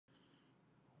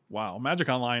Wow, Magic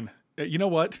Online. You know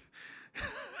what?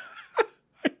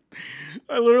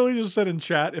 I literally just said in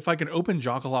chat, if I can open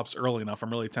Jokulhaups early enough,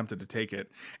 I'm really tempted to take it.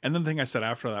 And then the thing I said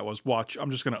after that was, watch, I'm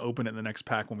just going to open it in the next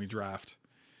pack when we draft.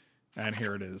 And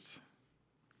here it is.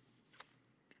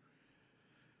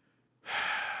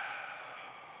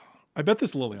 I bet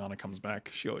this Liliana comes back.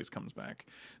 She always comes back.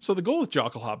 So the goal with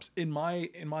Jokulhaups, in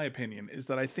my opinion, is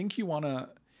that I think you want to...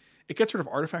 It gets rid of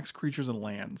artifacts, creatures, and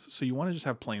lands. So you want to just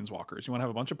have planeswalkers. You want to have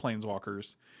a bunch of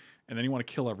planeswalkers. And then you want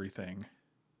to kill everything.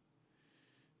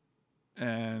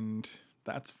 And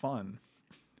that's fun.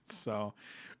 So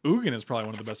Ugin is probably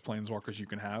one of the best planeswalkers you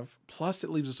can have. Plus it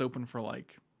leaves us open for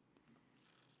like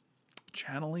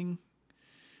channeling.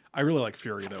 I really like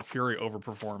Fury though. Fury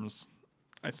overperforms,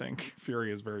 I think.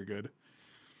 Fury is very good.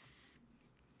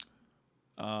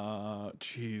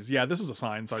 Jeez. Yeah, this was a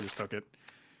sign, so I just took it.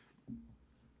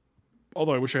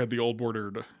 Although I wish I had the old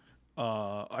bordered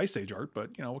Ice Age art, but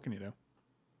you know, what can you do?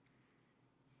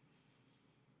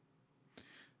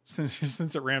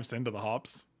 Since it ramps into the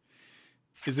hops.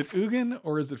 Is it Ugin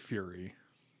or is it Fury?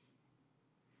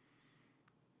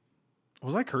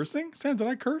 Was I cursing? Sam, did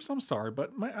I curse? I'm sorry,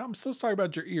 but I'm so sorry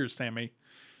about your ears, Sammy.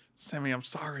 Sammy, I'm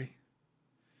sorry.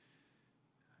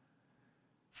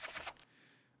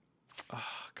 Oh,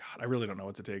 God, I really don't know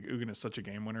what to take. Ugin is such a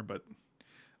game winner, but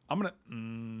I'm going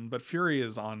to... but Fury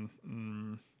is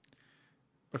on...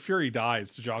 but Fury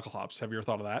dies to Jokulhaups. Have you ever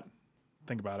thought of that?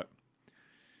 Think about it.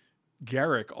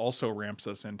 Garrick also ramps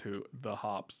us into the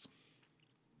hops.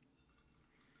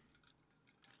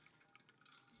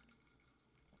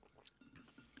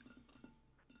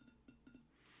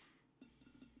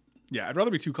 Yeah, I'd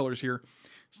rather be two colors here.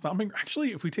 Stomping...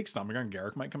 Actually, if we take Stomping Ground,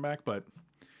 Garrick might come back, but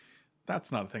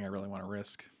that's not a thing I really want to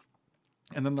risk.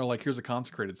 And then they're like, here's a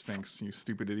Consecrated Sphinx, you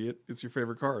stupid idiot. It's your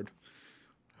favorite card.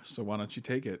 So why don't you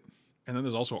take it? And then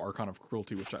there's also Archon of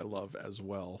Cruelty, which I love as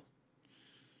well.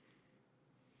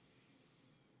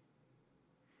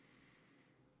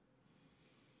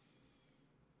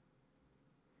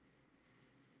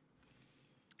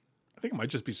 I think it might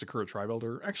just be Sakura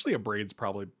Tribuilder. Actually, a Braid's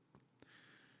probably...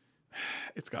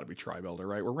 It's got to be Tribuilder,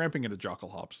 right? We're ramping into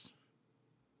Jokulhaups.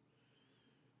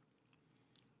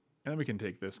 And then we can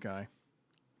take this guy.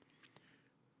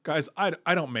 Guys,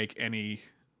 I don't make any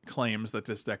claims that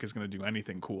this deck is going to do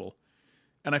anything cool.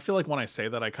 And I feel like when I say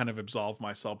that, I kind of absolve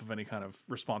myself of any kind of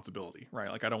responsibility, right?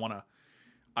 Like, I don't want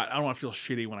to feel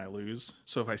shitty when I lose.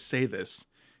 So if I say this,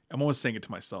 I'm always saying it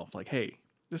to myself, like, hey,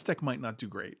 this deck might not do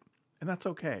great. And that's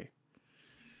okay.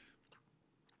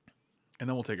 And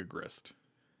then we'll take a Grist.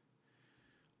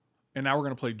 And now we're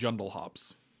going to play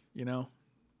Jokulhaups. You know?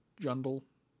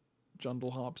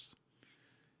 Jokulhaups.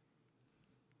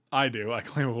 I do. I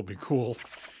claim it will be cool.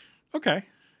 Okay.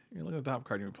 You look at the top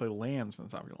card. You play lands from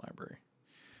the top of your library.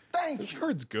 This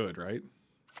card's good, right?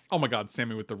 Oh my God,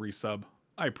 Sammy with the resub.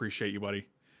 I appreciate you, buddy.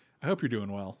 I hope you're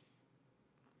doing well.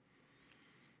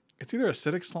 It's either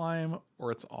Acidic Slime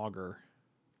or it's Augur.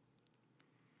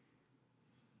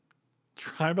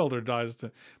 Tribuilder dies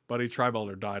to... Buddy,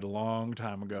 Tribuilder died a long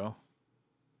time ago.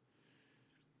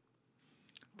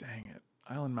 Dang it.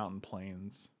 Island Mountain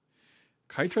Plains.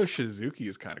 Kaito Shizuki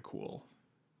is kind of cool.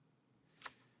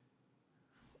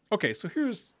 Okay, so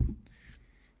here's...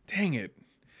 Dang it.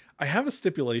 I have a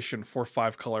stipulation for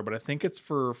 5 color, but I think it's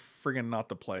for friggin' Not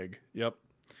the Plague. Yep.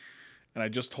 And I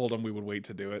just told him we would wait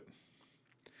to do it.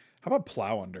 How about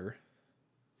Plow Under?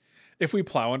 If we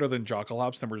Plow Under, then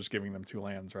Jokulhaups, then we're just giving them 2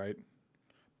 lands, right?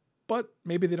 But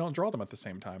maybe they don't draw them at the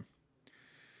same time.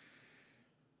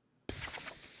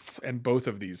 And both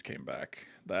of these came back.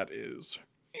 That is...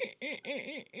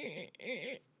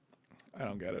 I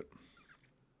don't get it.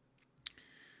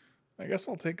 I guess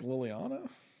I'll take Liliana.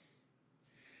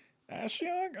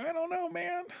 Ashiok? I don't know,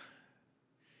 man.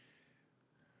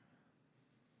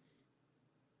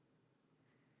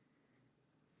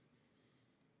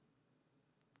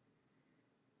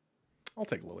 I'll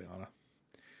take Liliana.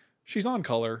 She's on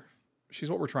color. She's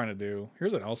what we're trying to do.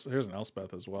 Here's an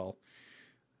Elspeth as well.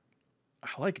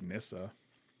 I like Nissa.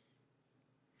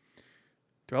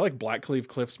 Do I like Blackcleave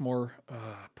Cliffs more?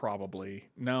 Probably.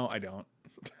 No, I don't.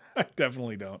 I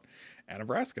definitely don't. And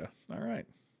Vraska. All right.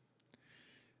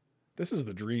 This is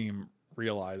the dream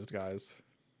realized, guys.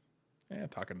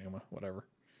 Takanuma, whatever.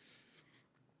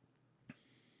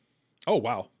 Oh,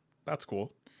 wow. That's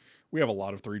cool. We have a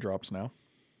lot of 3-drops now.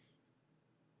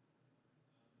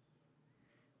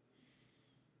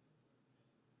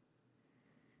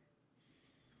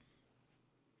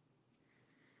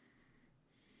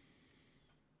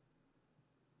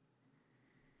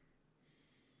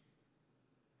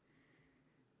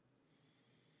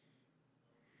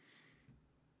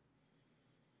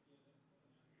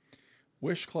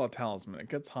 Wish Claw Talisman. It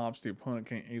gets hops. The opponent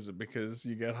can't use it because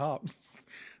you get hops.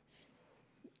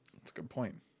 That's a good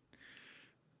point.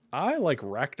 I like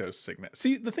Rakdos Signet.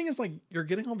 See, the thing is, like, you're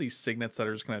getting all these signets that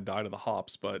are just going to die to the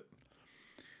hops, but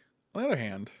on the other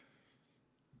hand,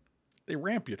 they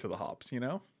ramp you to the hops, you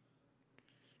know?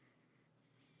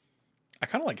 I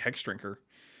kind of like Hexdrinker.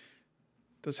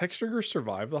 Does Hexdrinker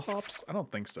survive the hops? I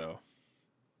don't think so.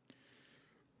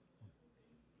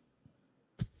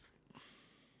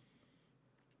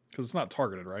 Because it's not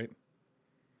targeted, right?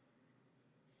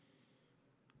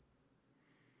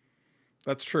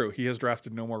 That's true. He has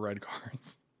drafted no more red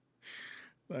cards.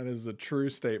 That is a true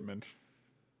statement.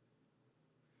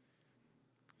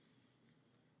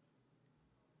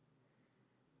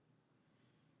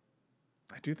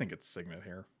 I do think it's Signet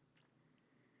here.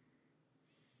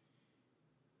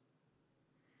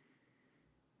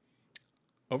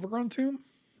 Overgrown Tomb?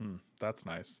 That's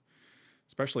nice.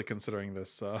 Especially considering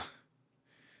this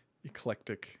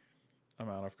eclectic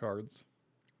amount of cards.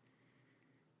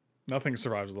 Nothing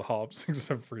survives the hops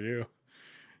except for you.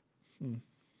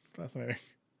 Fascinating.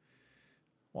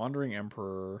 Wandering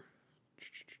Emperor.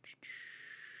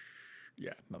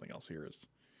 Yeah, nothing else here is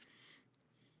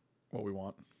what we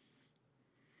want.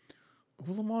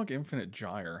 Ulamog Infinite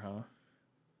Gyre, huh?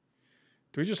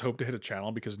 Do we just hope to hit a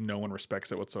channel because no one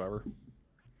respects it whatsoever?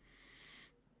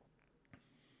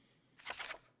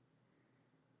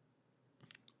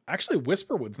 Actually,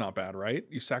 Whisperwood's not bad, right?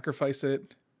 You sacrifice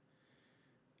it,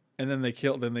 and then they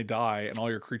kill, then they die, and all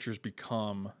your creatures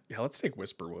become... Yeah, let's take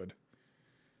Whisperwood.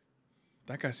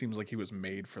 That guy seems like he was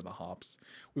made for the hops.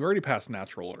 We've already passed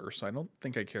Natural Order, so I don't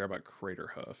think I care about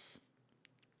Craterhoof.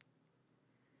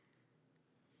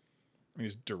 I mean,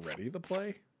 is Duretti the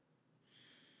play?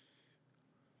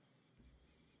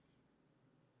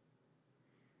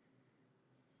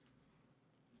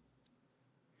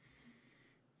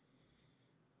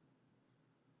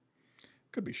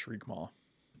 Could be Shriekmaw.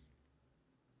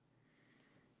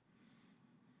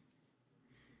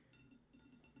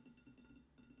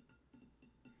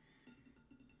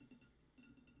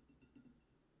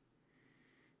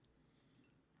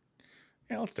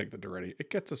 Yeah, let's take the Duretti. It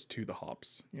gets us to the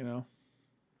hops, you know?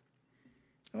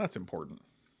 And that's important.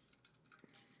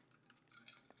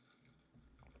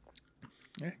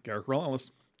 Yeah, Garruk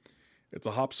Relentless. It's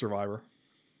a hop survivor.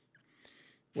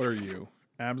 What are you?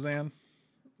 Abzan?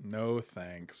 No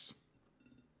thanks.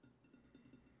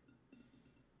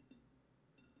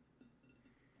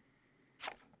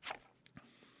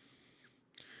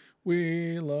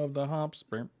 We love the hops.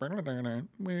 We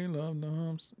love the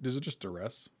hops. Is it just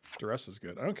Duress? Duress is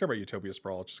good. I don't care about Utopia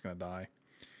Sprawl. It's just going to die.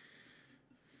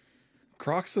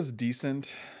 Crocs is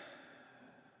decent.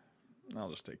 I'll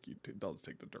just take I'll just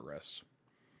take the Duress.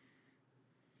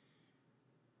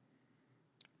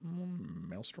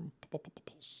 Maelstrom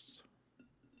Pulse.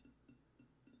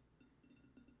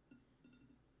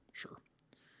 Sure.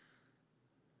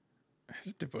 Is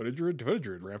it Devoted Druid? Devoted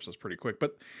Druid ramps us pretty quick,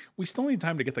 but we still need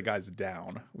time to get the guys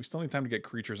down. We still need time to get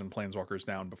creatures and planeswalkers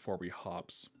down before we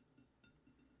hops.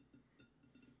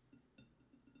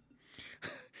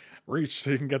 Reach so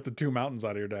you can get the 2 mountains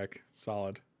out of your deck.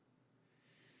 Solid.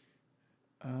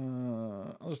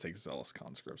 I'll just take Zealous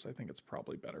Conscripts. I think it's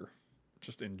probably better,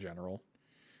 just in general.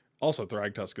 Also,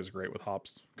 Thragtusk is great with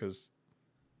hops, because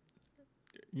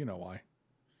you know why.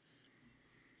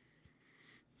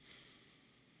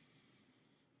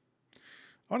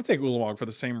 I want to take Ulamog for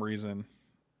the same reason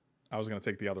I was going to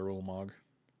take the other Ulamog.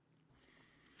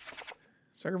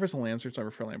 Sacrifice a land, search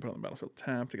over for land, put it on the battlefield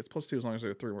tapped. It gets +2 as long as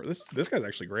there are 3 more. This guy's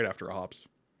actually great after a hops.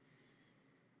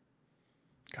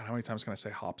 God, how many times can I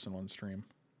say hops in one stream?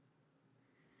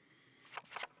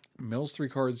 Mills 3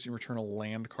 cards, you return a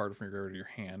land card from your graveyard to your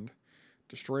hand.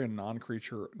 Destroy a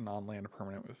non-creature, non-land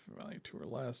permanent with value 2 or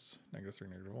less. -3,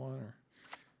 -1. Or...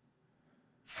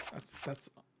 That's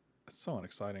so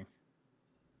unexciting.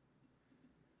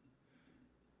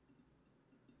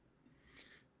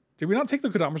 Did we not take the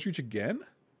Kodama's Reach again?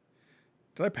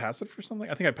 Did I pass it for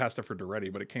something? I think I passed it for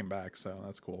Duretti, but it came back, so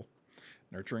that's cool.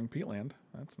 Nurturing Peatland.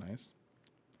 That's nice.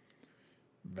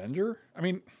 Venger? I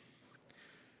mean,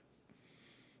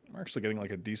 I'm actually getting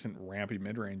like a decent rampy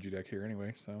mid-range deck here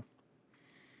anyway, so.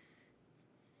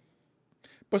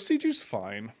 Bosieju's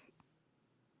fine.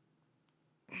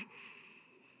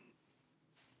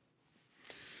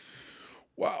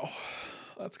 Wow.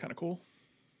 That's kind of cool.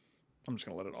 I'm just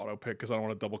going to let it auto-pick because I don't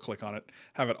want to double-click on it.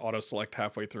 Have it auto-select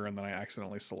halfway through, and then I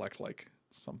accidentally select, like,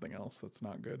 something else that's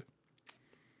not good.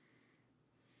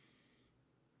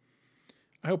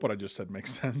 I hope what I just said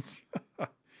makes sense.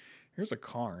 Here's a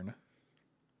Karn.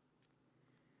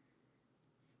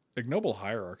 Ignoble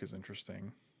Hierarch is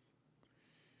interesting.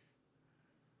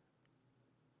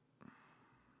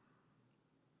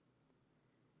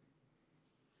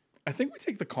 I think we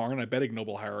take the Karn. I bet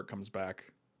Ignoble Hierarch comes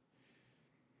back.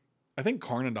 I think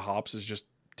Karn into Hops is just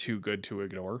too good to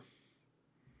ignore.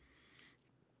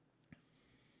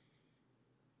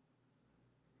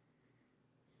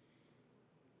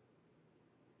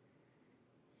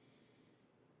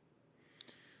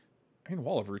 I mean,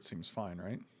 Wall of Roots seems fine,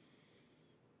 right?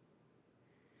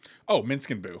 Oh,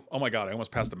 Minskin Boo. Oh my god, I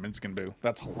almost passed a Minskin Boo.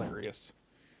 That's hilarious.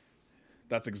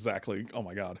 That's exactly... Oh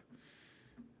my god.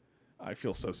 I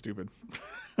feel so stupid.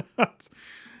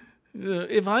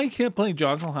 If I can't play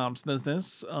Jokulhaup, does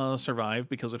this survive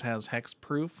because it has hex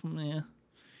proof? Meh.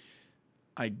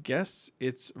 I guess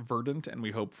it's verdant, and we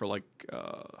hope for like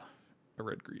a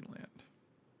red-green land.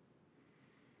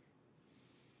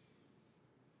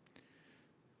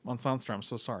 Monsonstra, I'm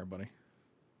so sorry, buddy.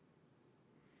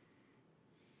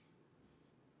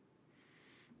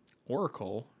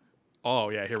 Oracle. Oh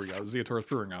yeah, here we go. Zeotor's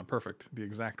Proving Ground. Perfect. The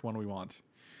exact one we want.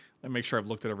 Let me make sure I've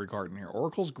looked at every card in here.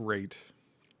 Oracle's great,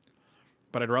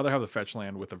 but I'd rather have the fetch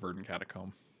land with the Verdant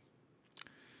Catacomb.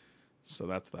 So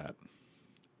that's that.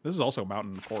 This is also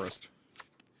Mountain Forest.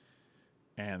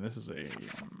 And this is a,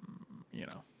 you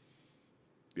know,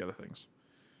 the other things.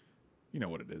 You know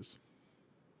what it is.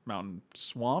 Mountain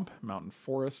Swamp, Mountain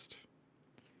Forest.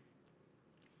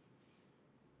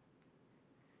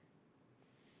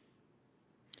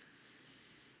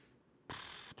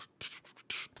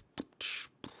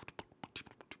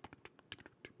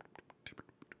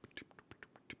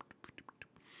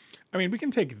 I mean, we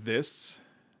can take this.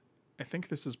 I think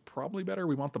this is probably better.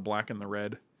 We want the black and the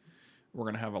red. We're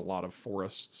going to have a lot of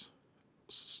forests.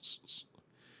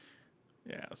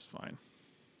 Yeah, that's fine.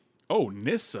 Oh,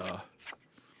 Nissa.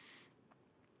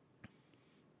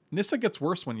 Nissa gets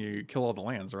worse when you kill all the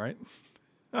lands, right?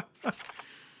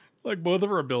 Like, both of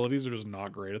her abilities are just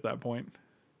not great at that point.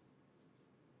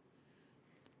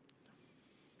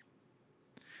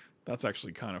 That's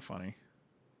actually kind of funny.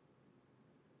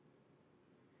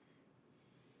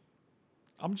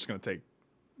 I'm just going to take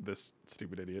this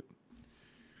stupid idiot.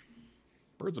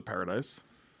 Birds of Paradise.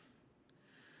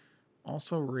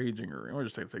 Also Raging Arena. We're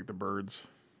just going to take the birds.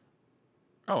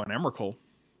 Oh, an Emrakul.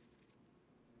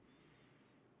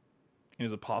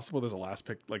 Is it possible there's a last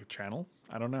pick, like a channel?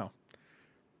 I don't know.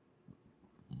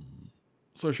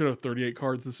 So I should have 38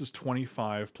 cards. This is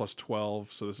 25 plus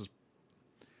 12. So this is...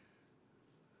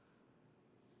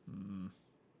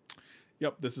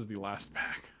 Yep, this is the last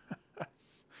pack.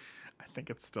 I think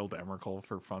it's still to Emrakul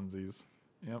for funsies.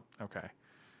 Yep, okay.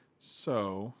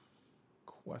 So,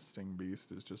 Questing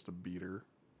Beast is just a beater.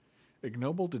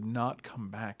 Ignoble did not come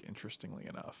back, interestingly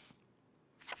enough.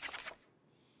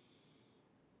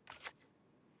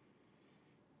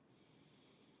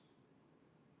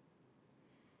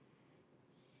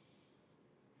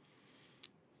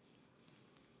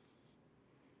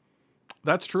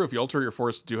 That's true. If you alter your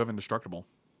forest, do have indestructible.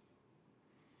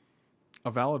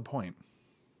 A valid point.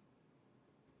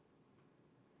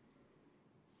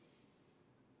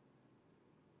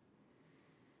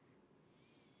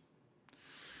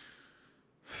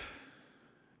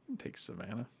 Take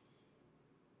Savannah.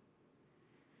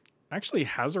 Actually,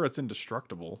 Hazoret's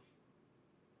indestructible.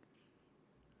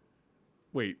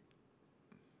 Wait.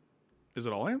 Is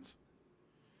it all lands?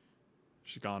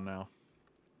 She's gone now.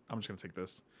 I'm just going to take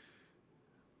this.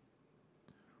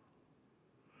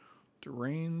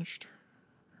 Deranged.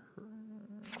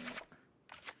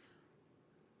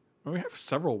 We have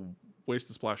several ways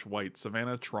to splash white.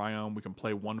 Savannah, Triome. We can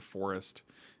play one forest.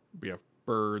 We have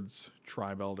birds,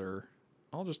 Tribe Elder.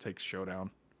 I'll just take Showdown.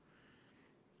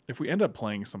 If we end up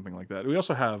playing something like that. We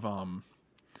also have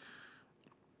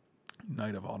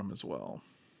Night of Autumn as well.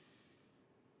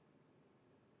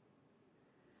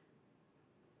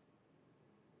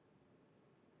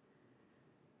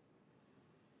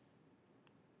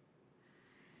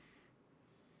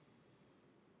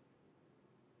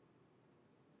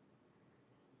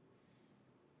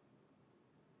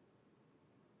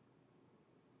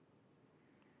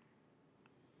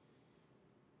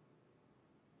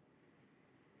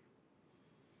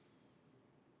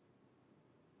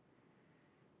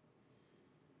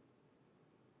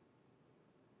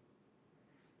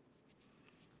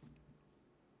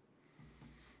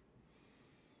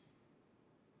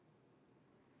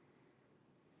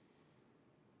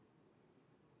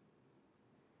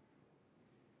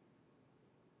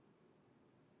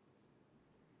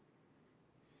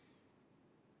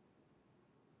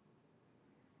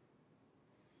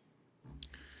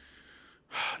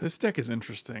 This deck is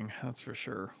interesting, that's for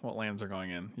sure. What lands are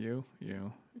going in? You,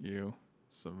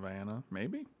 Savannah,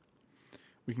 maybe?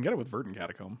 We can get it with Verdant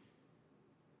Catacomb.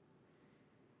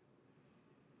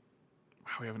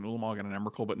 We have an Ulamog and an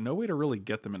Emrakul, but no way to really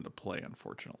get them into play,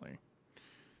 unfortunately.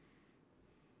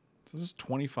 So this is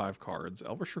 25 cards.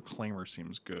 Elvish Reclaimer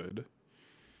seems good.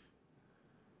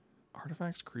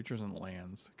 Artifacts, creatures, and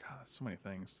lands. God, that's so many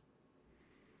things.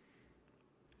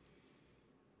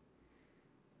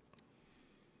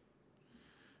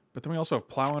 But then we also have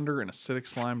Plow Under and Acidic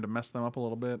Slime to mess them up a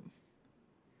little bit.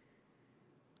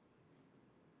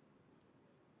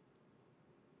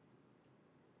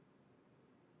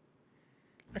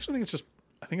 Actually,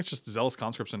 I think it's just Zealous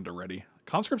Conscripts into Ready.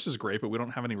 Conscripts is great, but we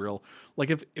don't have any real, like,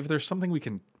 if there's something we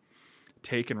can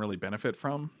take and really benefit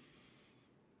from.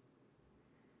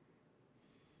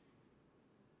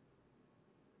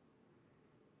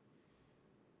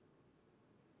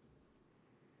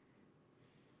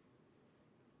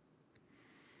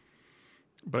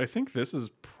 But I think this is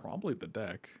probably the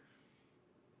deck.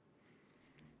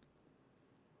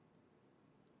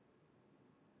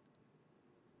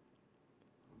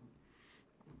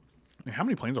 I mean, how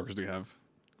many Planeswalkers do you have?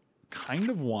 Kind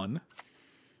of 1,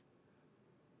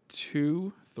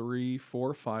 2, 3,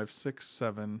 4, 5, 6,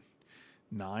 7,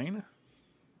 9.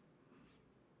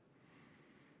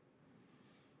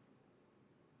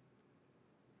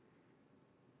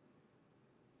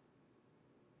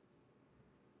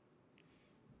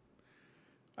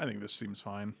 I think this seems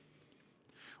fine.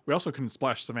 We also can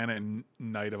splash Savannah and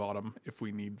Night of Autumn if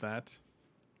we need that.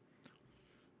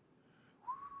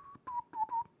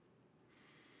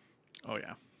 Oh,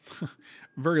 yeah.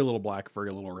 Very little black,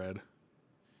 very little red.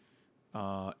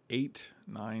 8,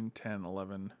 9, 10,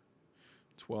 11,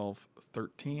 12,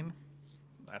 13.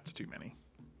 That's too many.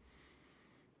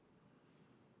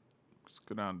 Let's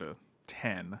go down to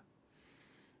 10.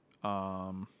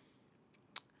 Then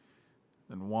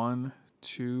 1,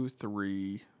 2,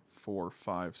 3, 4,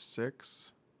 5,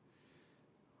 6.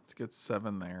 Let's get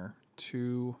 7 there.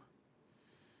 2,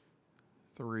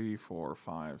 3, 4,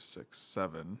 5, 6,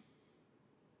 7.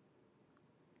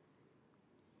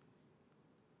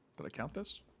 Did I count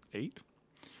this? 8.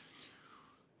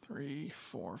 3,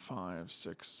 4, 5,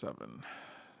 6, 7.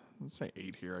 Let's say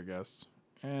 8 here, I guess.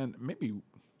 And maybe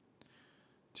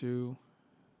 2,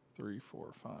 3,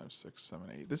 4, 5, 6,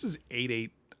 7, 8. This is 8,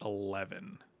 8,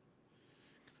 11.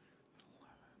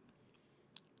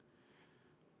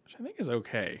 Which I think is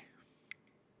okay.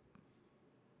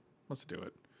 Let's do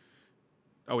it.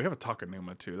 Oh, we have a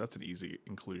Takanuma too. That's an easy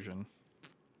inclusion.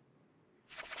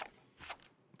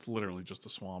 It's literally just a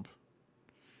swamp.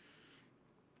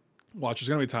 Watch, there's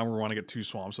going to be a time where we want to get 2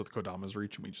 swamps with Kodama's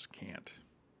Reach, and we just can't.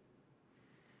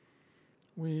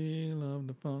 We love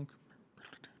the funk.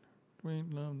 We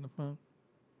love the funk.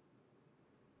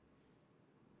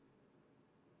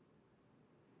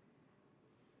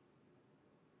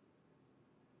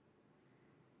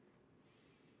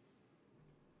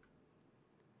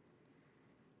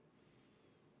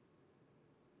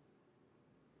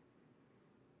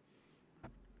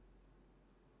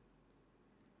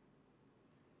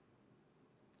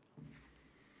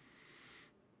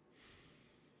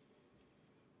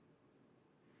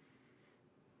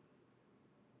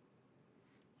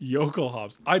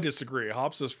 Jokulhaups. I disagree.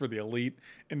 Hops is for the elite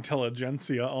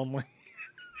intelligentsia only.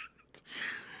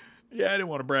 Yeah, I didn't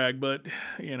want to brag, but,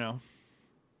 you know.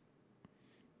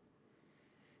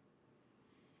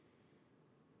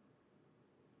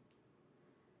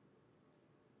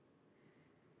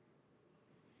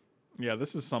 Yeah,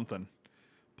 this is something.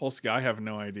 Polsky, I have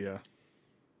no idea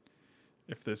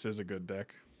if this is a good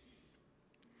deck.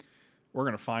 We're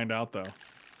going to find out, though.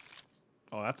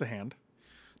 Oh, that's a hand.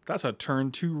 That's a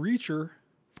turn 2 reacher.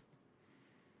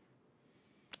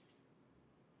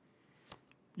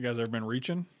 You guys ever been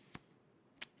reaching?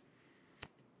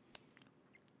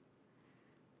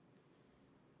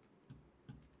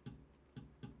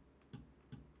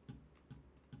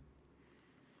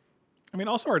 I mean,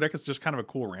 also our deck is just kind of a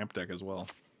cool ramp deck as well.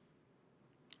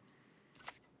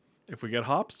 If we get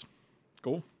hops,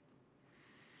 cool.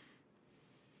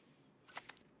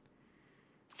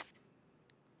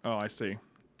 Oh, I see.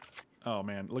 Oh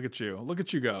man, look at you! Look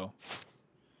at you go!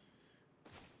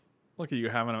 Look at you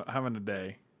having a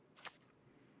day.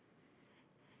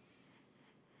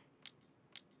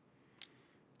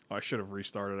 Oh, I should have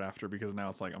restarted after because now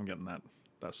it's like I'm getting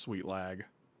that sweet lag.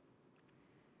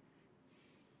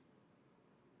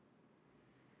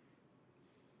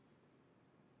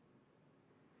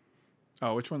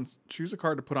 Oh, which one's? Choose a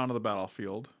card to put onto the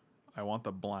battlefield. I want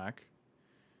the black.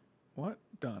 What?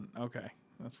 Done. Okay,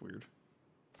 that's weird.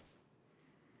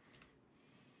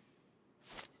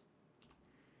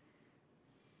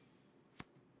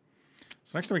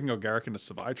 So next time we can go Garrick into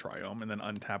Savai Triome and then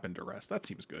untap into Rest. That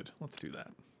seems good. Let's do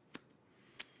that.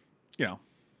 You know,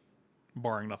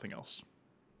 barring nothing else.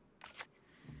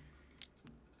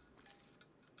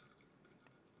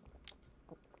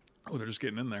 Oh, they're just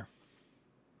getting in there.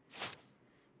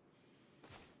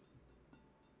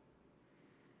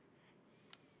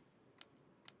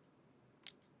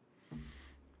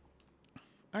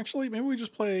 Actually, maybe we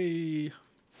just play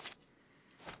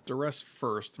Duress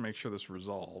first to make sure this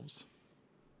resolves.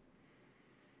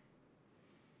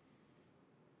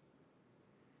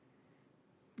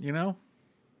 You know?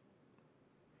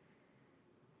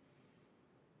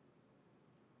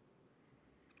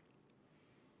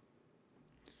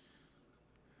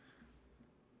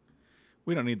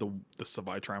 We don't need the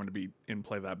Savitrim to be in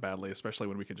play that badly, especially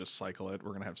when we can just cycle it.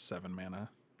 We're going to have 7 mana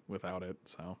without it,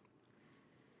 so...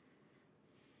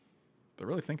 They're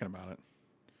really thinking about it.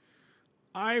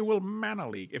 I will mana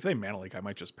leak. If they mana leak, I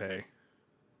might just pay.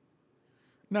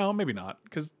 No, maybe not,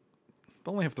 because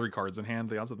they only have 3 cards in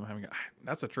hand. The odds of them having...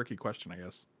 That's a tricky question, I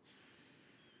guess.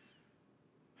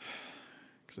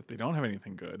 Because if they don't have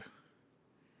anything good,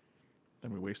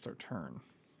 then we waste our turn.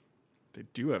 If they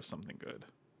do have something good,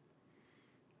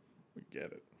 we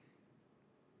get it.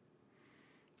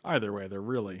 Either way, they're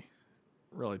really,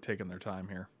 really taking their time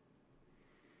here.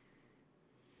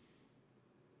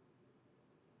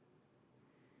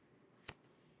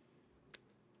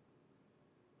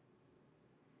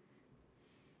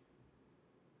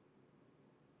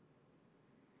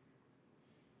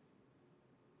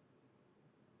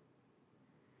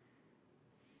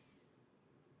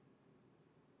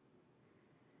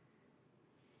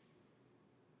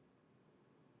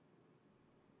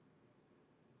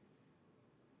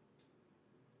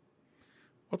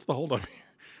 What's the holdup here?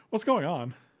 What's going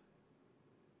on?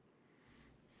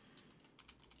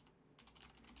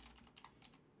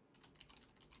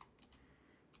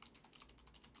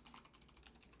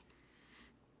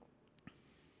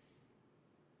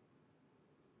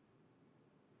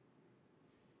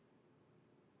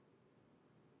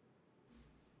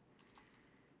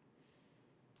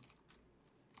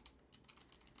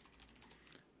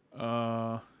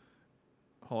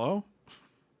 Hello?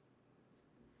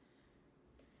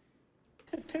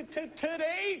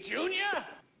 Today, Junior?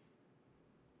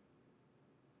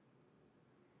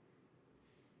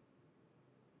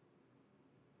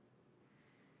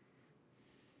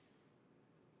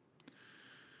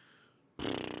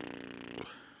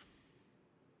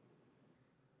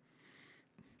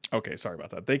 Okay, sorry about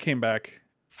that. They came back.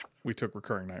 We took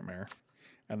Recurring Nightmare.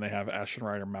 And they have Ashen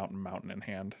Rider Mountain in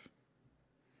hand.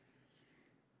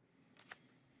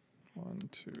 1,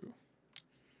 2.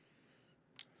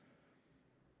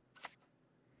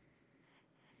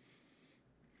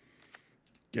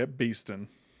 Get beastin'.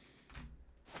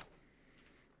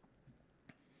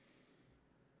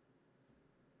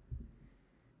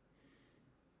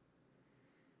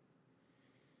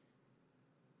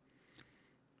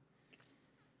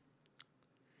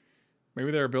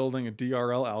 Maybe they're building a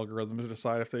DRL algorithm to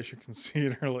decide if they should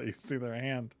concede or let you see their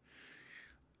hand.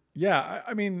 Yeah,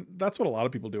 I mean, that's what a lot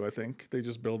of people do, I think. They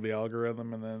just build the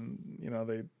algorithm and then, you know,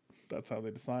 that's how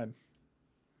they decide.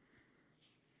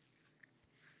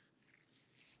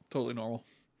 Totally normal.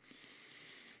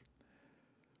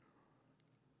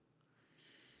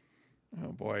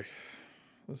 Oh boy.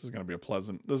 This is going to be a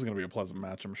pleasant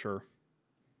match, I'm sure.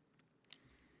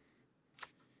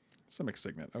 Simic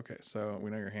Signet. Okay, so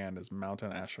we know your hand is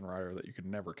Mountain Ashen Rider that you could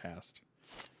never cast.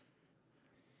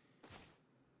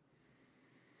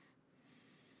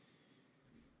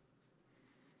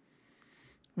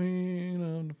 We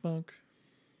love the funk.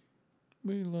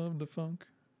 We love the funk.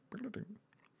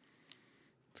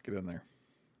 Let's get in there.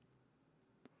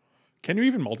 Can you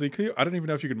even multi-queue? I don't even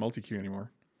know if you can multi-queue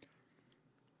anymore.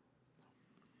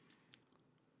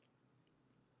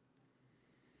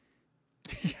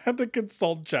 He had to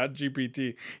consult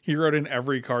ChatGPT. He wrote in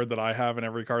every card that I have and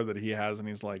every card that he has, and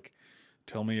he's like,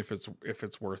 tell me if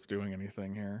it's worth doing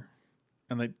anything here.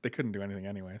 And they couldn't do anything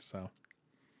anyway, so.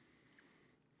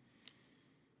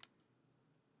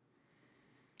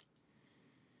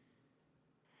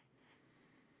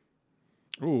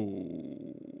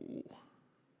 Ooh.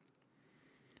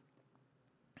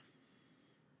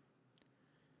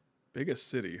 Biggest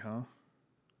city, huh?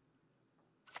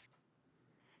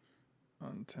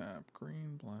 Untap,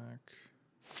 green, black.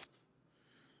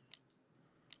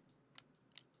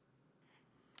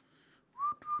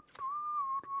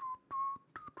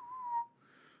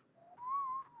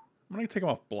 I'm going to take him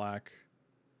off black.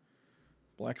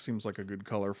 Black seems like a good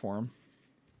color for him.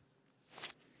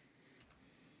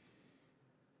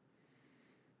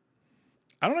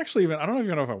 I don't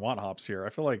even know if I want hops here.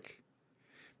 I feel like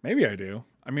maybe I do.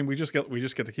 I mean, we just get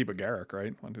to keep a Garrick,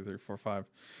 right? 1, 2, 3, 4, 5,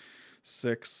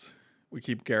 6. We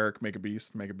keep Garrick, make a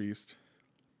beast, make a beast.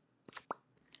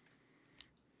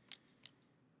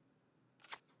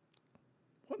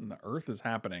 What in the earth is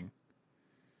happening?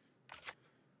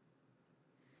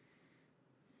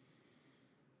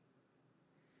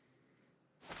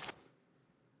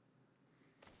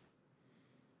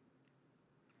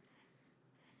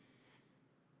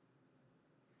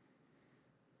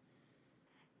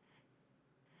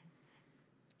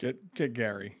 Get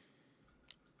Gary.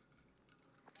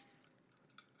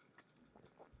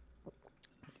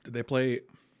 Did they play?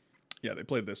 Yeah, they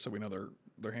played this, so we know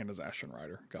their hand is Ashen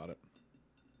Rider. Got it.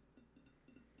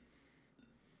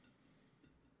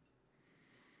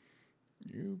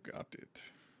 You got it.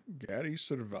 Gary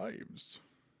survives.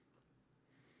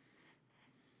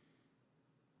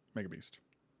 Make a beast.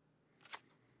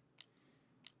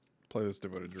 Play this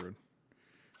Devoted Druid.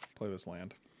 Play this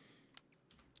land.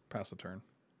 Pass the turn.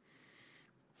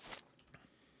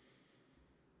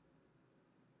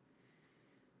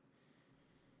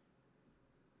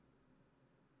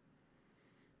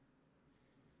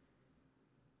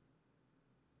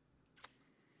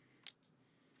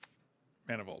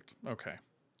 Mana Vault. Okay.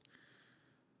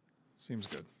 Seems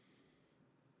good.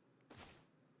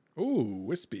 Ooh,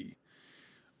 Wispy.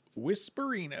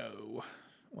 Whisperino.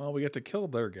 Well, we get to kill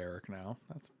their Garrick now.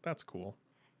 That's cool.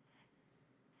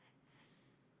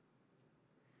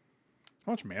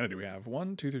 How much mana do we have?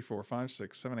 1, 2, 3, 4, 5,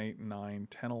 6, 7, 8, 9,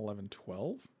 10, 11,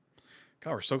 12?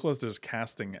 God, we're so close to just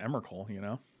casting Emrakul, you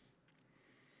know?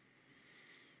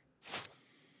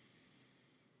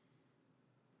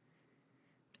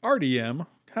 RDM.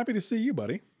 Happy to see you,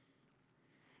 buddy.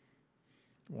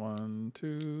 1,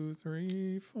 2,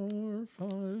 3, 4, 5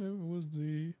 was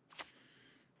the...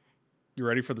 You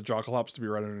ready for the Jokulhaups to be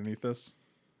right underneath this?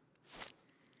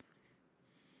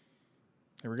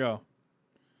 Here we go.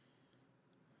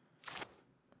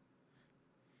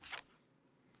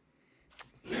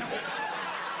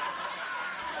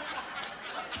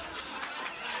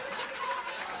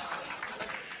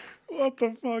 What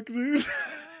the fuck, dude?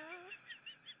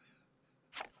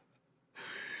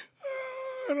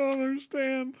 I don't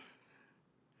understand.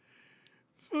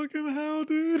 Fucking how,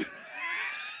 dude?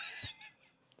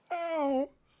 How?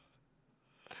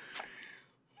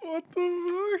 What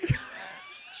the fuck?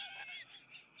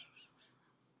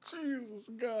 Jesus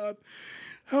God.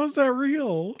 How is that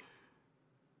real?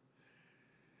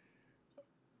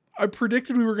 I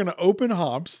predicted we were going to open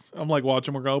hops. I'm like, watch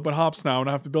them, we're going to open hops now and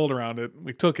I have to build around it.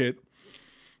 We took it.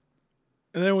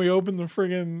 And then we opened the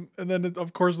friggin'... And then,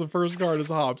 of course, the first card is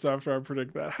hops after I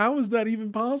predict that. How is that even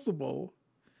possible?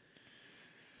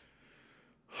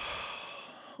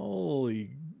 Holy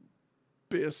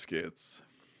biscuits.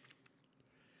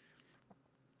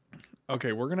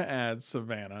 Okay, we're going to add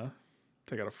Savannah.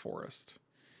 Take out a forest.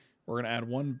 We're going to add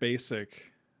one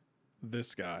basic,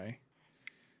 this guy.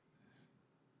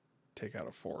 Take out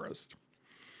a forest.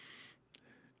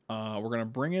 We're going to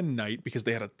bring in Knight because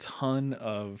they had a ton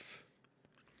of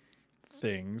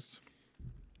things.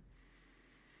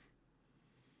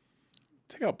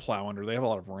 Take out Plow Under. They have a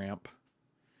lot of ramp.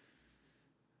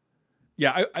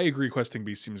 Yeah, I agree Questing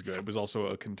Beast seems good. It was also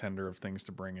a contender of things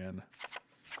to bring in.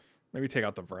 Maybe take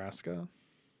out the Vraska.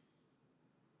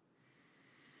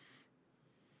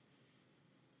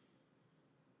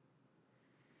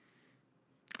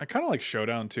 I kind of like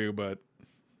Showdown too, but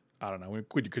I don't know. We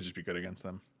could just be good against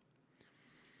them.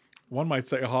 One might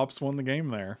say Hops won the game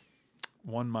there.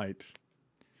 One might.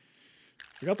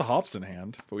 We got the Hops in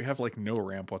hand, but we have like no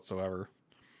ramp whatsoever.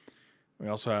 We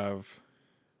also have...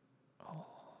 Oh.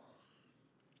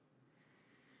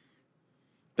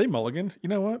 They mulliganed. You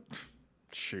know what?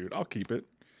 Shoot, I'll keep it.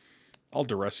 I'll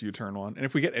duress you turn one. And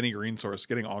if we get any green source,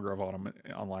 getting Augur of Autumn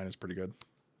online is pretty good.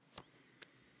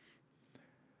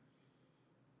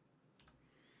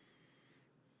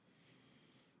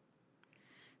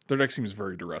 Their deck seems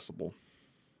very duressable.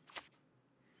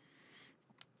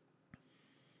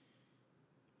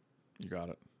 You got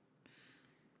it.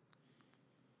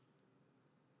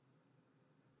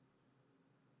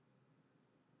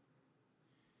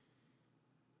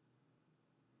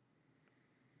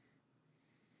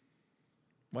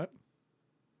 What?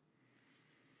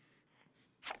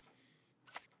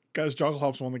 Guys,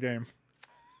 Jokulhaups won the game.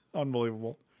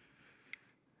 Unbelievable.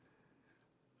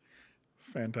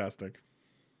 Fantastic.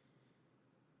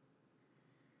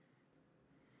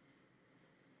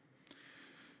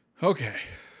 Okay.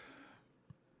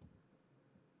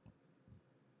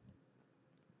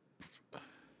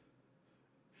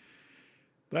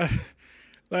 That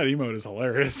emote is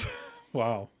hilarious.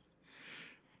 Wow.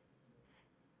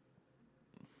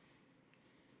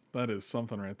 That is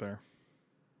something right there.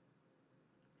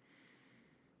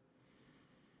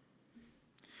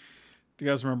 Do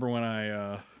you guys remember when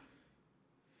I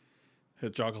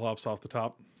hit Jokulhaups off the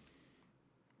top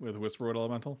with Whisperwood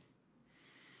Elemental?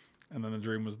 And then the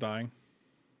dream was dying?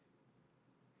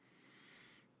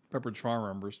 Pepperidge Farm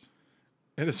remembers.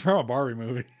 It is from a Barbie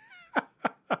movie.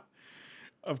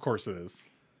 Of course it is.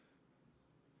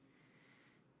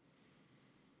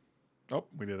 Oh,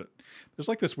 we did it. There's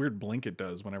like this weird blink it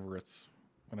does whenever it's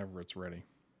ready.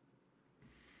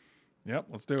 Yep,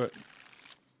 let's do it.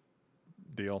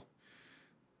 Deal.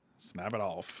 Snap it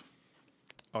off.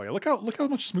 Oh yeah, look how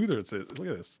much smoother it's. Look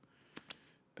at this.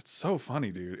 It's so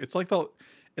funny, dude. It's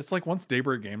like once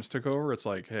Daybreak Games took over, it's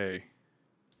like, hey,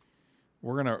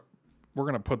 we're gonna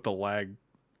put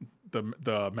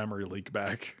the memory leak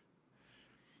back.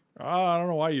 I don't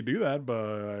know why you do that,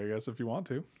 but I guess if you want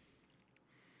to.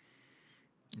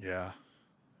 Yeah,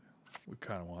 we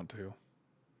kind of want to.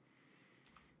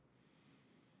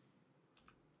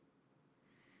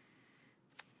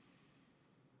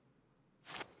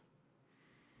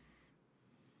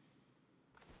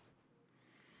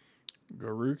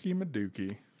 Garuki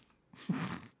Maduki.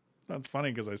 That's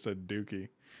funny because I said Dookie.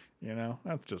 You know,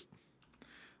 that's just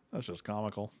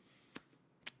comical.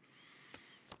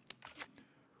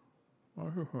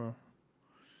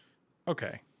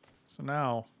 Okay, so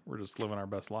now we're just living our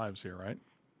best lives here, right?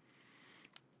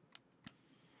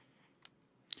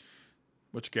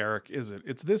 Which Garrick is it?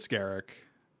 It's this Garrick.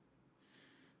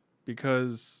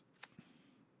 Because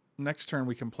next turn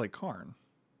we can play Karn,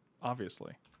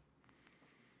 obviously.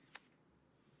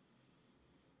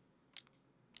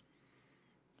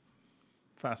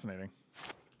 Fascinating.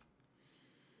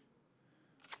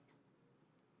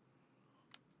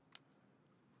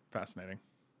 Fascinating.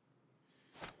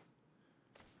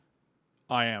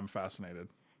 I am fascinated.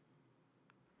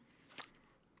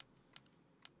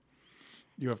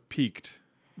 You have piqued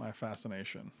my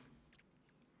fascination.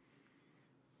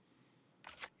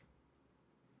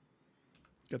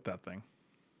 Get that thing.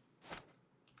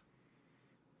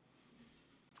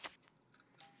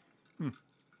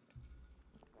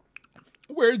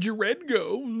 Where'd your red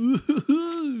go?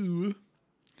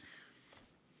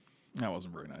 That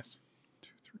wasn't very nice. 2,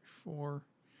 3, 4.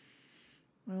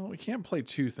 Well, we can't play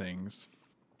two things.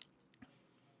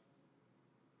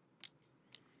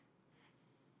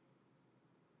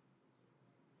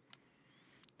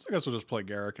 So I guess we'll just play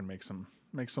Garrick and make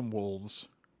some wolves.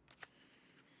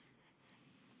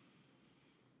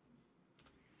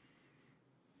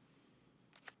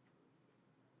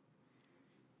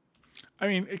 I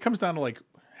mean, it comes down to like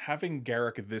having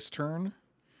Garrick this turn,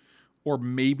 or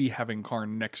maybe having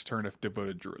Karn next turn if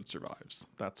Devoted Druid survives.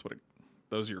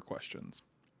 Those are your questions.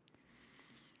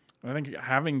 And I think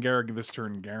having Garrick this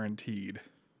turn guaranteed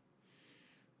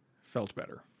felt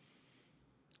better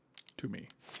to me.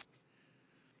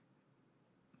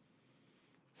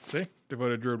 See,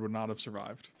 Devoted Druid would not have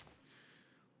survived.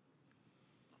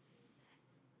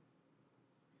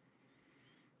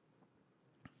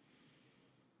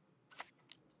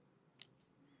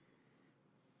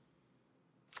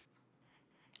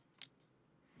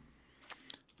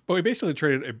 But we basically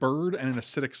traded a bird and an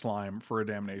acidic slime for a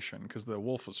damnation because the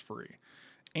wolf was free.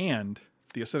 And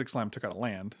the acidic slime took out a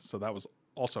land, so that was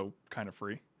also kind of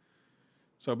free.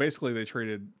 So basically they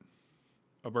traded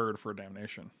a bird for a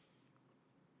damnation.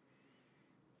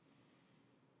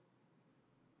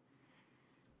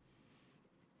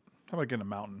 How about getting a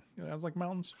mountain? You guys like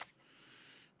mountains?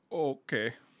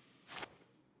 Okay.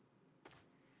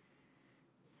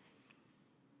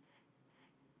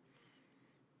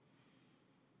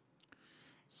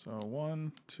 So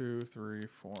 1, 2, 3,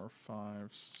 4, 5,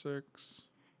 6.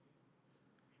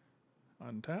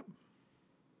 Untap.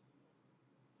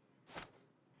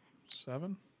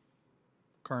 7.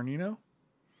 Carnino.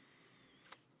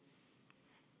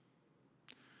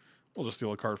 We'll just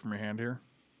steal a card from your hand here.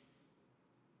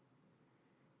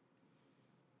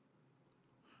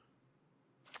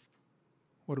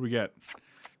 What do we get?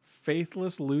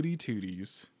 Faithless Looty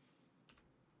Tooties.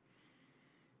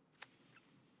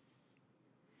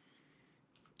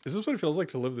 Is this what it feels like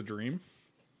to live the dream?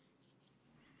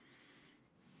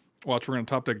 Watch, we're going to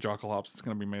top deck Jokulhaups. It's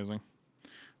going to be amazing.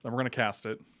 Then we're going to cast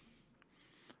it.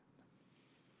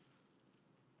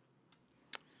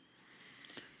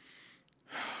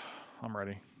 I'm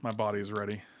ready. My body is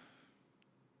ready.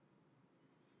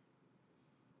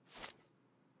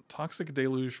 Toxic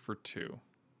Deluge for 2.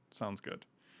 Sounds good.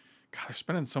 God, they're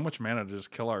spending so much mana to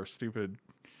just kill our stupid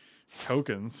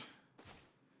tokens.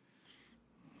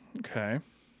 Okay.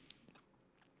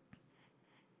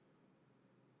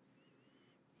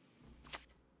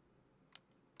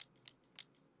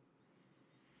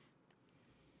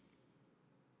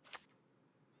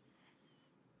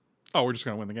 Oh, we're just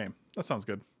going to win the game. That sounds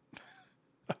good.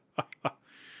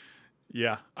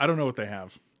 Yeah, I don't know what they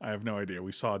have. I have no idea.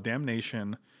 We saw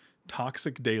Damnation,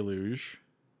 Toxic Deluge.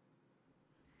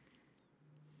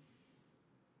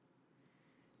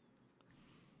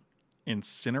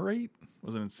 Incinerate?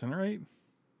 Was it Incinerate?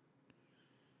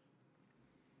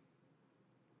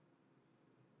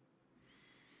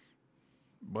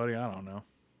 Buddy, I don't know.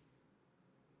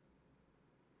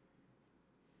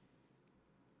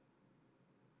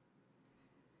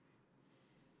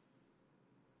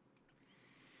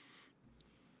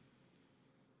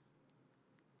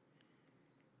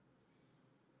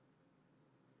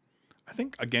 I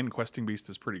think, again, Questing Beast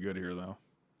is pretty good here, though.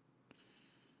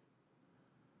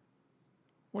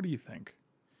 What do you think?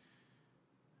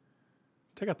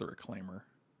 Take out the Reclaimer.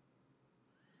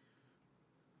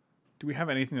 Do we have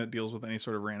anything that deals with any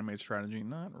sort of reanimate strategy?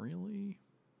 Not really.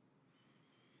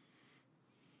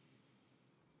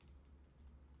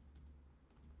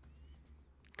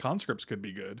 Conscripts could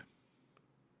be good.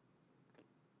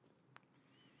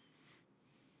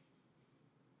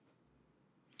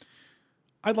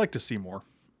 I'd like to see more.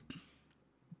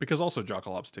 Because also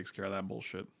Jokulhaup takes care of that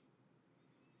bullshit.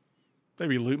 They'd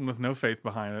be looting with no faith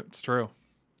behind it. It's true.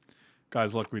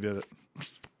 Guys, look, we did it.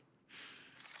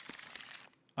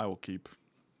 I will keep.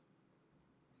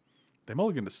 They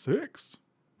mulligan to 6.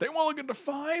 They mulligan to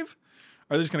 5.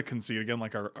 Are they just going to concede again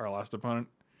like our last opponent?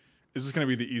 Is this going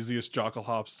to be the easiest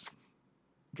Jokulhaup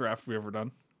draft we've ever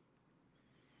done?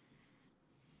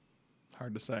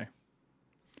 Hard to say.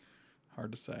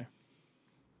 Hard to say.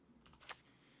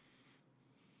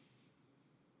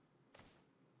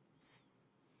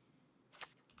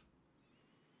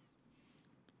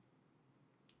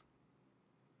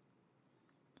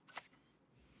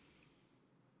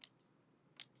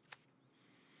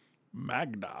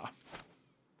 Magda.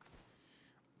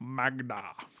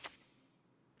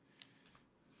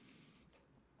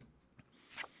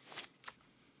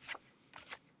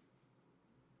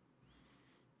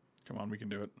 Come on, we can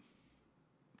do it.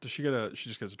 Does she get a... She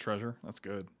just gets a treasure? That's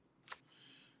good.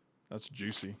 That's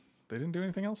juicy. They didn't do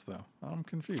anything else, though. I'm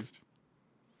confused.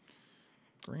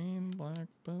 Green, black,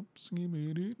 so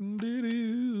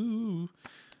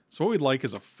what we'd like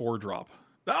is a 4-drop.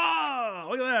 Ah!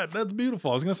 Look at that! That's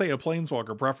beautiful. I was going to say a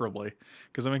Planeswalker, preferably.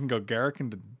 Because then we can go Garruk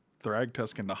into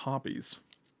Thragtusk into Hoppies.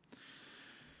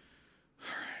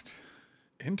 Alright.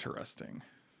 Interesting.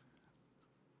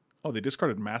 Oh, they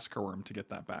discarded Massacre Worm to get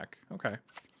that back. Okay.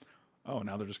 Oh,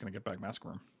 now they're just going to get back Massacre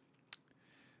Worm.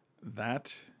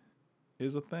 That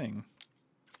is a thing.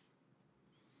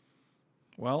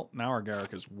 Well, now our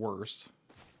Garruk is worse.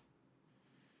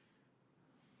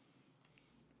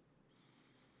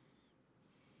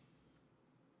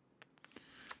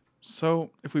 So,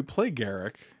 if we play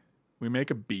Garruk, we make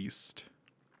a beast.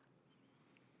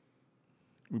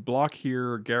 We block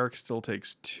here, Garruk still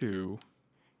takes 2.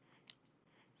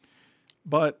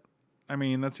 But, I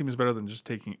mean, that seems better than just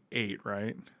taking 8,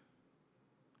 right?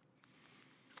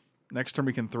 Next turn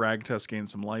we can Thragtusk, gain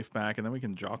some life back, and then we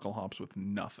can Jokulhaups with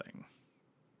nothing.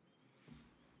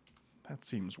 That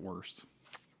seems worse.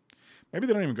 Maybe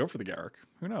they don't even go for the Garruk.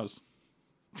 Who knows?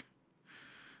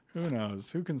 Who knows?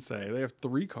 Who can say? They have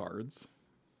 3 cards.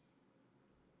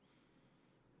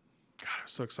 God, I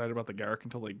was so excited about the Garruk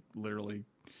until they literally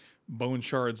bone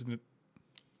shards.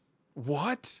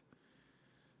 What?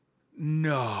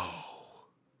 No.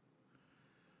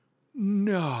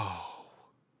 No.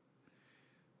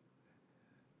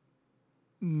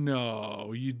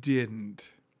 No, you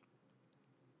didn't.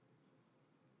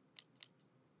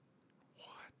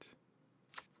 What?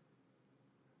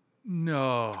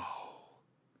 No.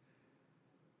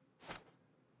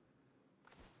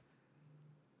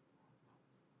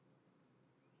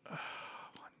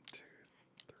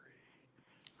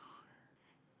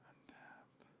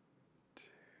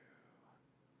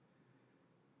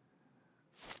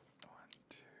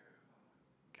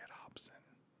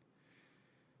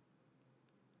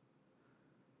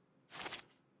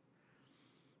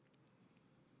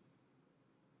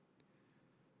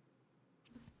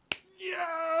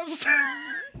 Yes!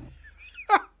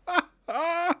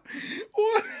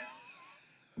 What?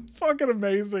 Fucking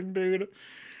amazing, dude.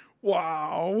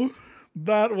 Wow.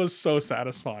 That was so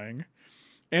satisfying.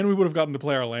 And we would have gotten to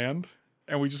play our land,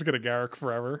 and we just get a Garruk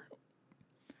forever.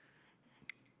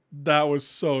 That was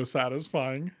so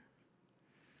satisfying.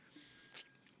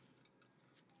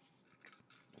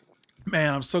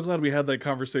 Man, I'm so glad we had that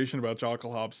conversation about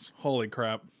Jokulhaups. Holy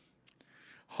crap.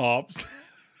 Hops.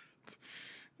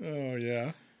 Oh,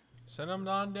 yeah. Send them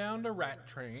on down to Rat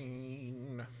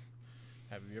Train.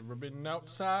 Have you ever been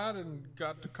outside and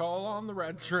got to call on the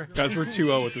Rat Train? Guys, we're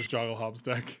 2-0 with this Jokulhaups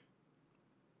deck.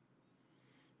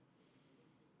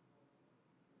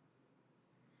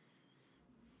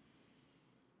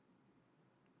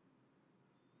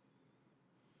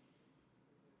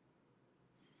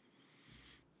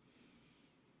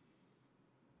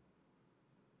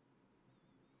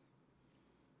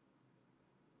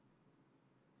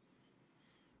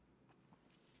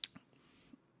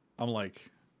 I'm like,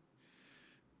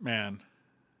 man.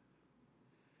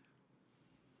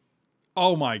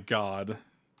 Oh my god.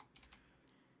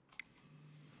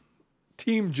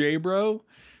 Team J Bro.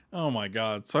 Oh my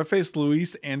god. So I faced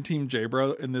Luis and Team J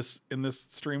Bro in this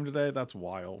stream today. That's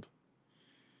wild.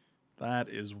 That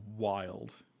is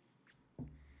wild.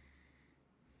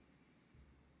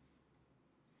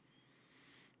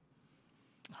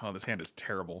 Oh, this hand is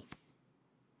terrible.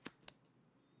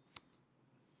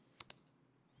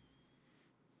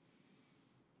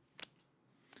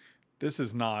 This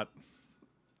is not.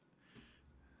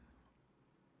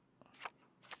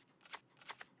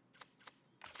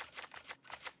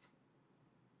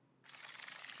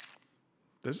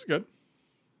 This is good.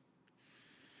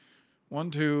 1,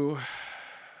 2.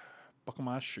 Buckle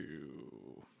my shoe.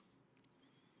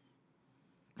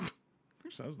 Who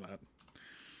says that?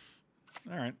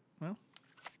 All right. Well.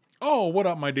 Oh, what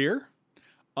up, my dear?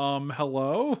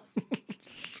 Hello?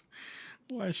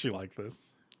 Why is she like this?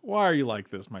 Why are you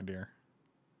like this, my dear?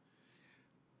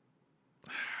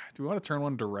 Do we want to turn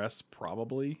one duress?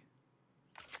 Probably.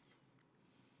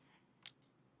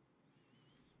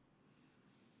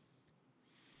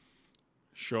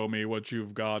 Show me what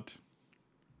you've got.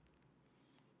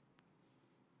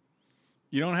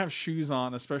 You don't have shoes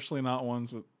on, especially not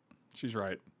ones with... She's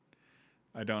right.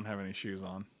 I don't have any shoes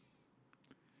on.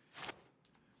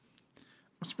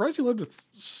 I'm surprised you lived with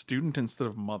student instead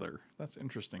of mother. That's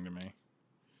interesting to me.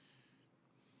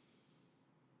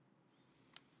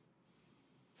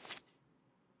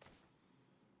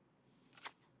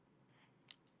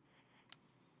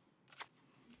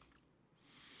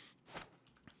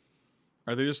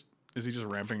 Are they just... Is he just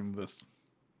ramping this?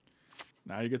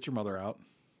 Now you get your mother out.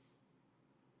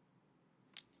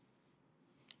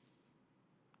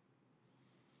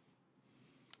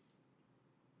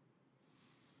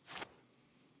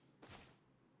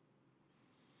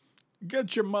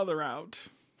 Get your mother out.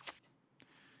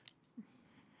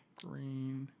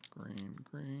 Green, green,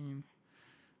 green.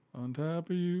 On top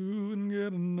of you and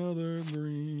get another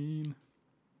green.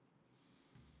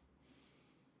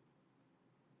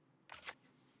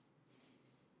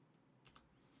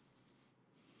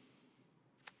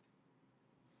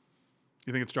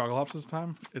 You think it's Jokulhaup this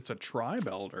time? It's a Tribe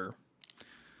Elder.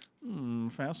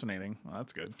 Fascinating. Well,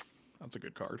 that's good. That's a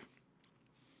good card.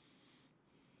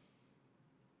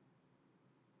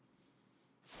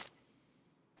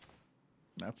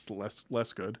 That's less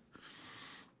good.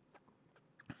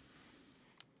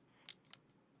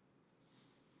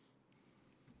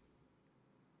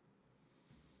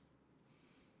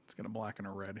 Let's get a black and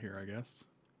a red here, I guess.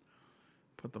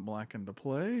 Put the black into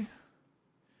play.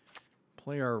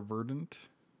 Play our Verdant.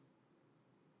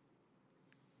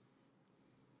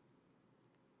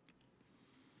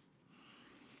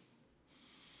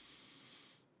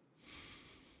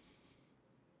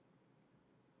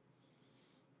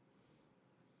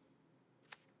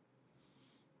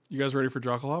 You guys ready for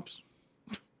Jokulhaups?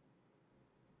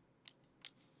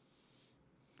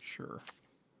 Sure.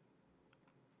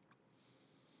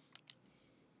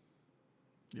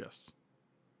 Yes.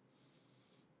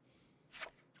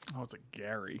 Oh, it's a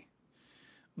Gary.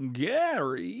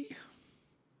 Gary.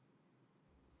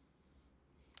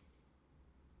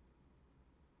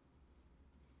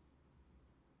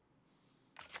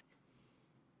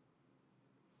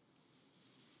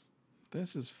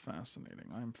 This is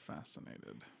fascinating. I'm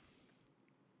fascinated.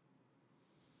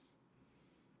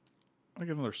 I'll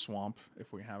get another swamp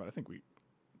if we have it. I think we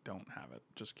don't have it.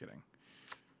 Just kidding.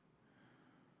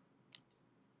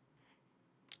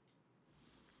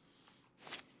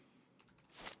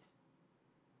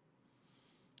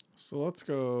 So let's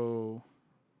go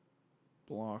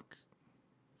block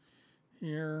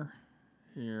here,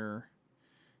 here,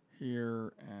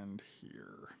 here, and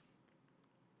here.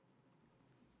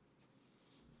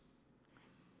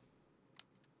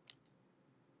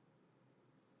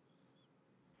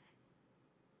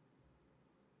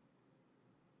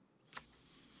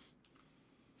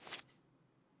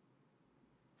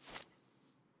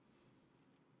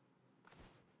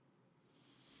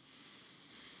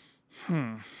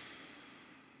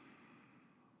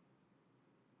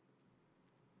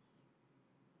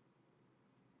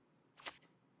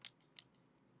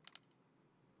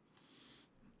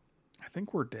 I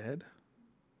think we're dead.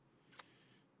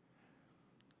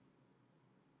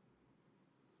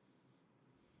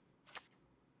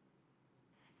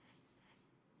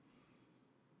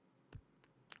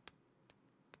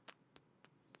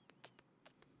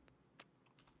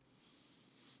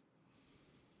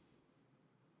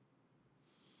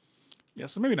 Yeah,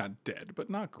 so maybe not dead, but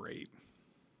not great.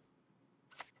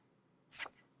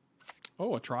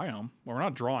 Oh, a Triumph. Well, we're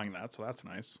not drawing that, so that's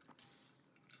nice.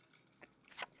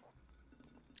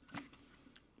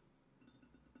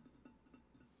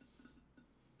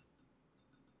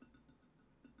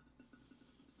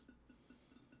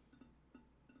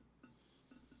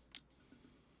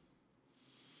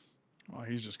 Well,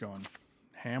 he's just going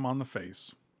ham on the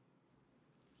face.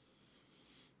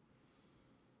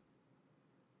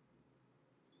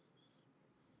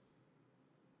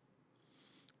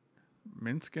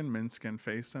 Minskin,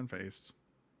 face and face.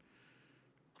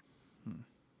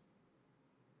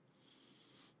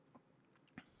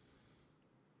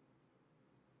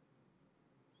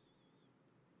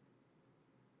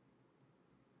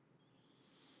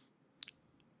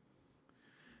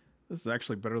 This is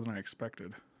actually better than I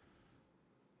expected.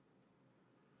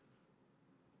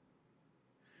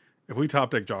 If we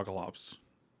top deck Jokulhaups,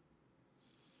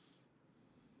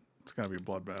 it's going to be a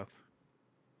bloodbath.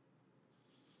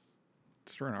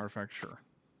 Destroy an artifact? Sure.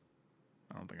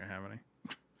 I don't think I have any.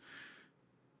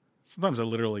 Sometimes I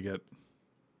literally get...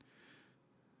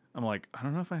 I'm like, I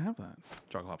don't know if I have that.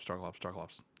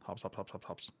 Jokulhaups.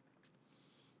 Hops.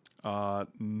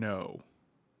 No.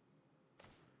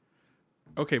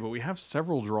 Okay, but we have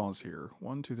several draws here.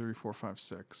 1, 2, 3, 4, 5,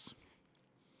 6.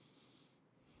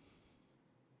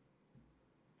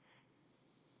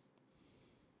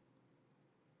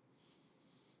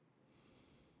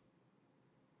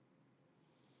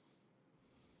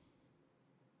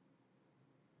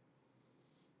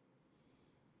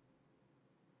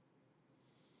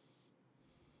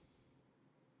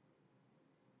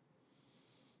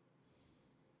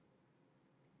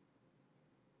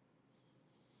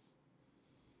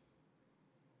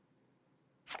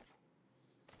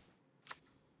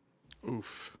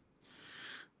 Oof.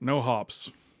 No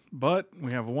hops. But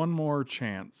we have one more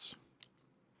chance.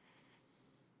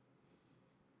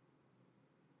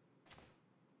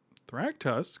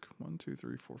 Thragtusk. 1, 2,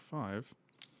 3, 4, 5.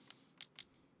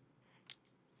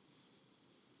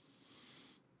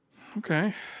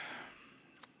 Okay.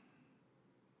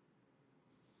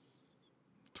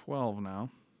 12 now.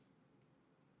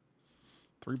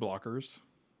 3 blockers.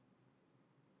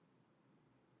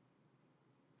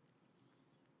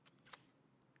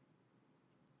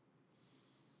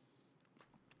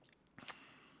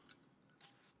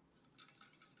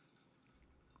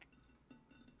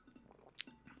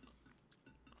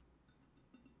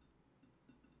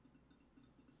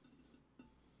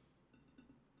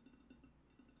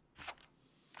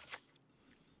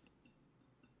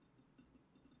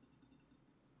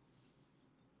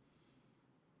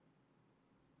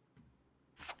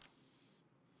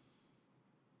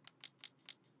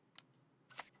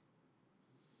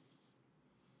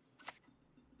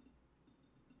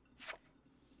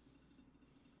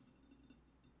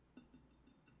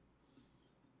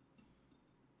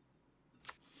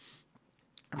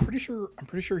 I'm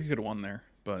pretty sure he could have won there,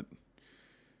 but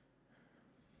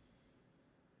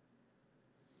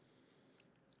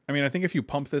I mean, I think if you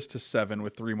pump this to 7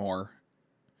 with 3 more.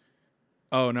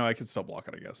 Oh no, I can still block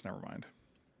it, I guess. Never mind.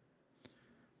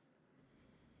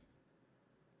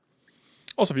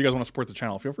 Also, if you guys want to support the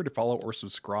channel, feel free to follow or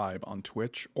subscribe on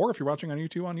Twitch, or if you're watching on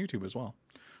YouTube as well.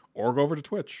 Or go over to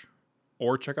Twitch,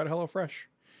 or check out HelloFresh.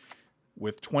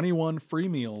 With 21 free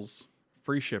meals,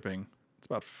 free shipping, it's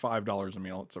about $5 a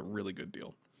meal. It's a really good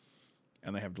deal.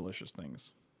 And they have delicious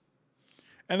things.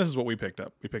 And this is what we picked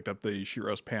up. We picked up the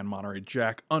Shiro's Pan Monterey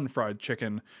Jack, unfried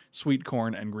chicken, sweet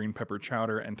corn and green pepper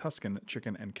chowder, and Tuscan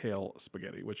chicken and kale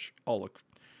spaghetti, which all look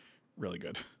really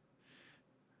good.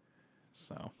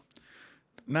 So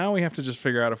now we have to just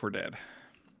figure out if we're dead.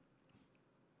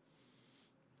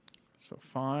 So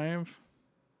 5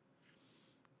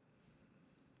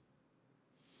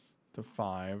 to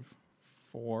 5,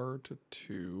 4 to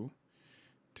 2,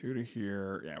 2 to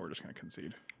here. Yeah, we're just going to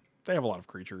concede. They have a lot of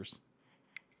creatures.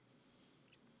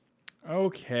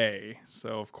 Okay,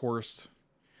 so of course,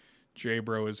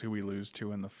 J-Bro is who we lose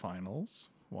to in the finals.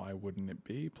 Why wouldn't it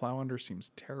be? Plow Under seems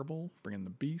terrible. Bring in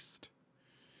the Beast.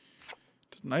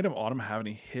 Does Knight of Autumn have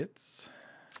any hits?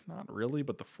 Not really,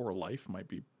 but the 4 life might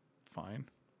be fine.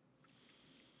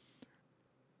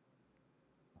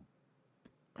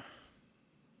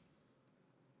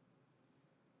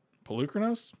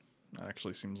 Pelucranos? That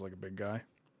actually seems like a big guy.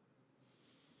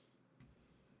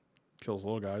 Kills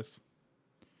little guys.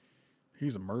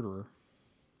 He's a murderer.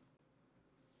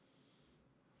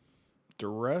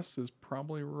 Duress is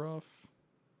probably rough.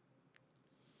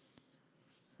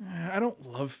 I don't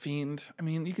love Fiend. I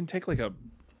mean, you can take like a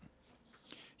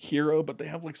hero, but they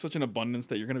have like such an abundance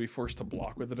that you're going to be forced to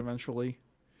block with it eventually.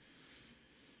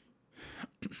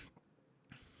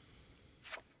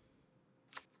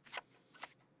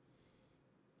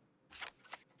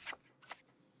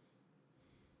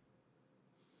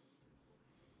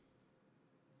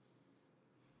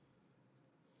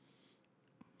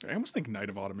 I almost think Knight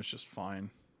of Autumn is just fine.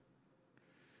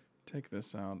 Take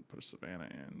this out, put a Savannah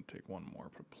in, take one more,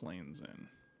 put Plains in.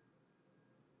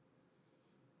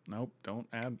 Nope, don't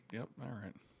add. Yep, all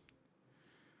right.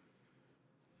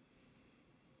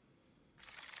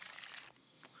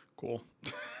 Cool.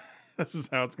 This is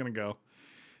how it's going to go.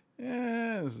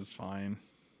 Yeah, this is fine.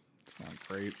 It's not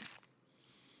great,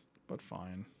 but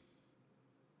fine.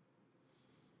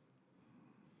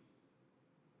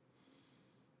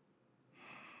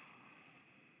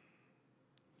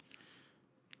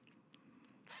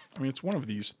 I mean, it's one of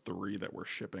these three that we're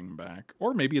shipping back.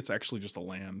 Or maybe it's actually just a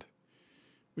land.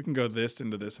 We can go this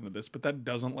into this into this, but that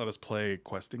doesn't let us play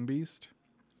Questing Beast.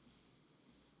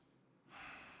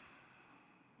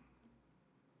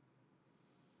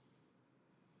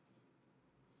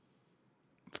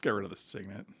 Let's get rid of the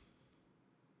Signet.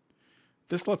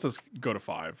 This lets us go to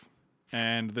 5.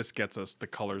 And this gets us the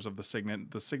colors of the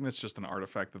Signet. The Signet's just an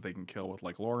artifact that they can kill with,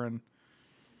 like, Lauren.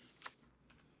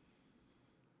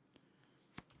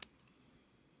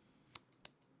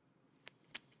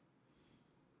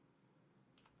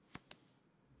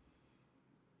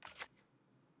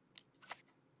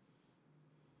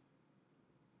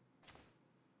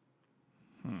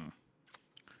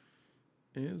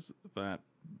 Is that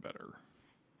better?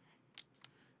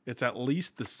 It's at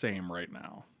least the same right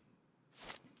now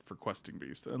for Questing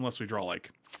Beast, unless we draw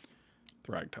like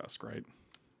Thragtusk, right?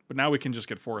 But now we can just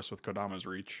get Forest with Kodama's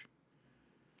Reach.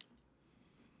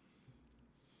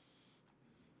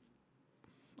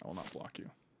 I will not block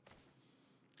you.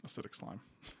 Acidic Slime.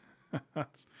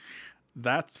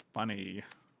 That's funny.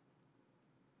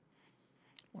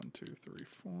 1, 2, 3,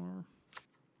 4.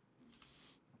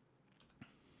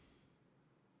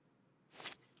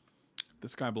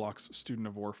 This guy blocks Student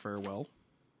of Warfare well.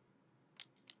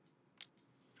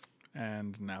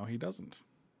 And now he doesn't.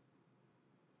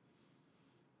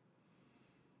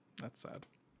 That's sad.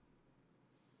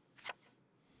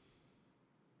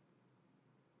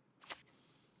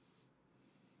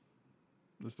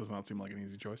 This does not seem like an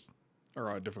easy choice.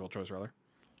 Or a difficult choice, rather.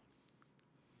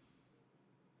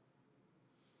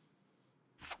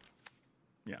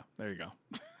 Yeah, there you go.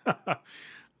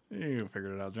 You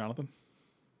figured it out, Jonathan.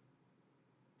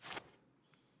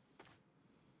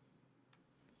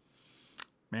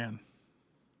 Man.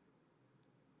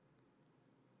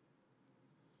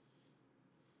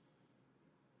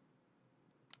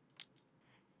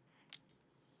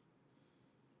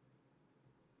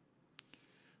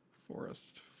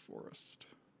 Forest.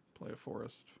 Play a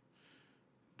forest.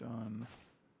 Done.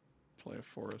 Play a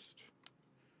forest.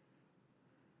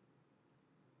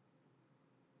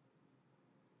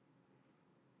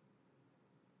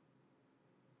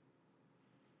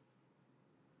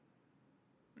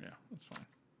 Yeah, that's fine.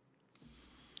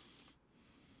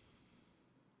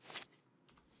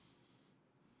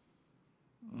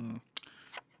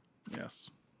 Yes.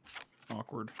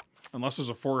 Awkward. Unless there's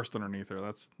a forest underneath there,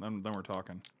 then we're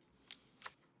talking.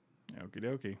 Okie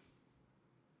dokie.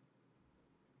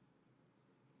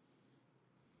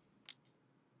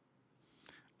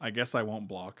 I guess I won't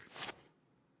block.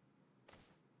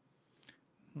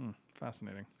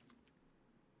 Fascinating.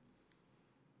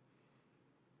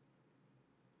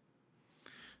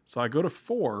 So I go to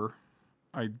 4.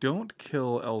 I don't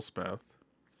kill Elspeth.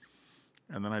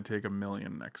 And then I take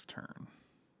 1,000,000 next turn.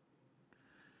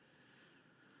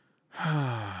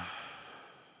 Yeah,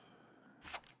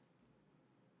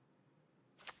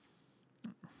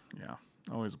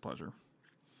 always a pleasure.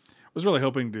 I was really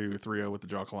hoping to 3-0 with the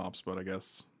Jokulhaups, but I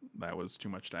guess that was too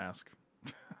much to ask.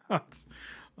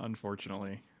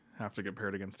 Unfortunately, have to get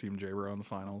paired against Team J-Bro in the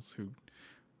finals, who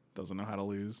doesn't know how to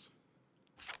lose.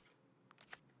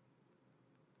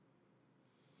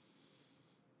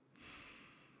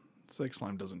 Psych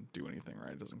Slime doesn't do anything,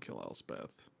 right? It doesn't kill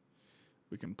Elspeth.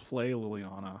 We can play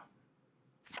Liliana.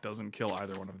 It doesn't kill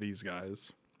either one of these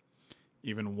guys.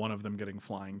 Even one of them getting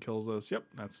flying kills us. Yep,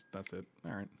 that's it.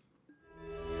 All right.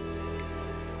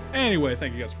 Anyway,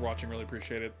 thank you guys for watching. Really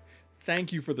appreciate it.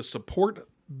 Thank you for the support.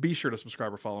 Be sure to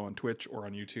subscribe or follow on Twitch or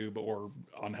on YouTube or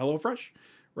on HelloFresh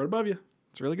right above you.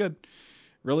 It's really good.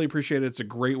 Really appreciate it. It's a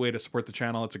great way to support the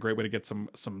channel. It's a great way to get some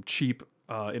cheap,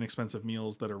 inexpensive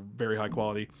meals that are very high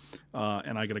quality,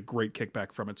 and I get a great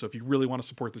kickback from it. So if you really want to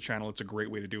support the channel, it's a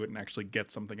great way to do it and actually get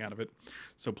something out of it.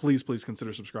 So please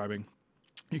consider subscribing.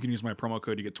 You can use my promo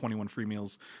code. You get 21 free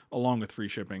meals along with free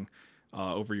shipping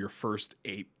over your first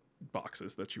 8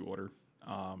 boxes that you order.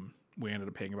 We ended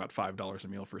up paying about $5 a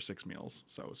meal for 6 meals,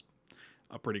 so it was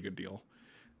a pretty good deal.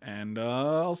 And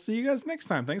I'll see you guys next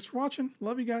time. Thanks for watching.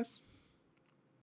 Love you guys.